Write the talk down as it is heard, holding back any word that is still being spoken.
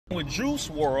with Juice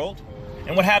WRLD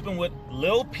and what happened with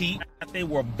Lil Peep. They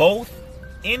were both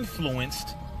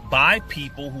influenced by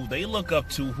people who they look up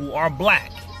to who are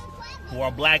black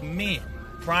men,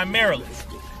 primarily,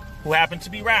 who happen to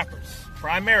be rappers,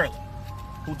 primarily,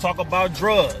 who talk about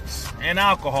drugs and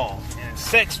alcohol and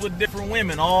sex with different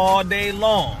women all day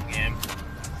long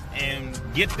and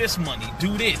get this money,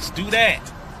 do this, do that.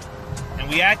 And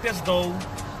we act as though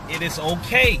it is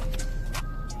okay.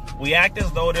 We act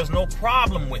as though there's no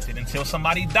problem with it until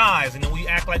somebody dies, and then we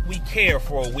act like we care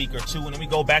for a week or two, and then we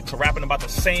go back to rapping about the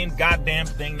same goddamn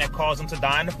thing that caused them to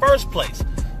die in the first place.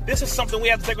 This is something we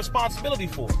have to take responsibility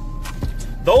for.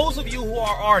 Those of you who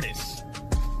are artists,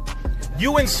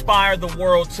 you inspire the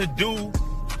world to do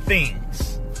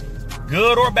things,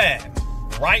 good or bad,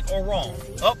 right or wrong,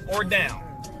 up or down,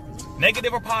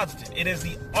 negative or positive. It is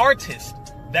the artist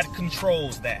that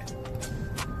controls that.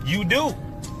 You do.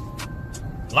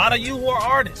 A lot of you who are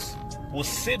artists will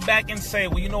sit back and say,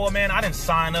 well, you know what, man, I didn't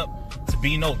sign up to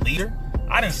be no leader.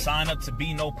 I didn't sign up to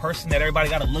be no person that everybody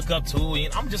got to look up to.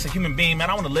 And I'm just a human being, man.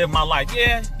 I want to live my life.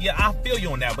 Yeah, I feel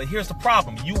you on that. But here's the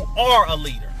problem. You are a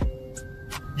leader.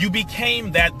 You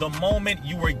became that the moment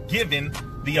you were given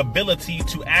the ability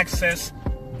to access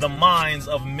the minds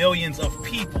of millions of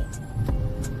people.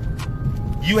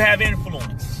 You have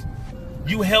influence.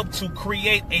 You help to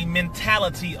create a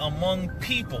mentality among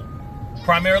people,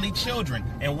 primarily children,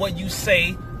 and what you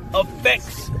say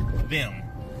affects them.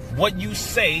 What you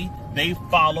say, they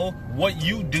follow. What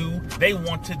you do, they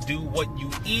want to do. What you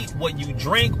eat, what you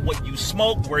drink, what you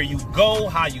smoke, where you go,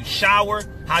 how you shower,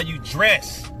 how you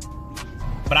dress.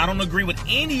 But I don't agree with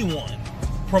anyone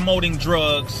promoting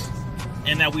drugs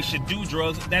and that we should do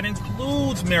drugs. That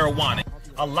includes marijuana.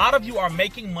 A lot of you are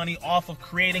making money off of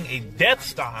creating a death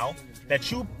style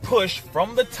that you push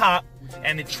from the top,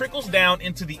 and it trickles down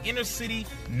into the inner city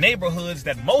neighborhoods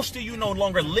that most of you no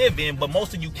longer live in, but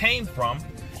most of you came from.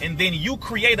 And then you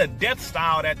create a death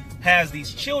style that has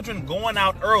these children going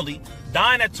out early,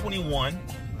 dying at 21,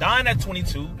 dying at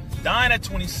 22, dying at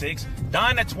 26,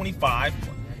 dying at 25.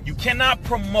 You cannot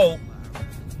promote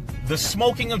the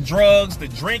smoking of drugs, the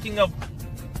drinking of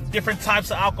different types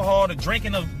of alcohol, the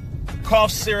drinking of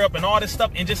cough syrup and all this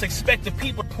stuff, and just expect the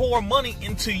people to pour money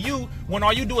into you when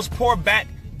all you do is pour back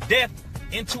death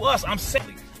into us. I'm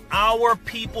saying our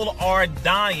people are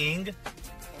dying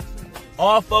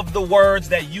off of the words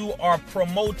that you are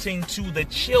promoting to the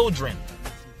children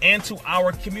and to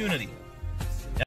our community.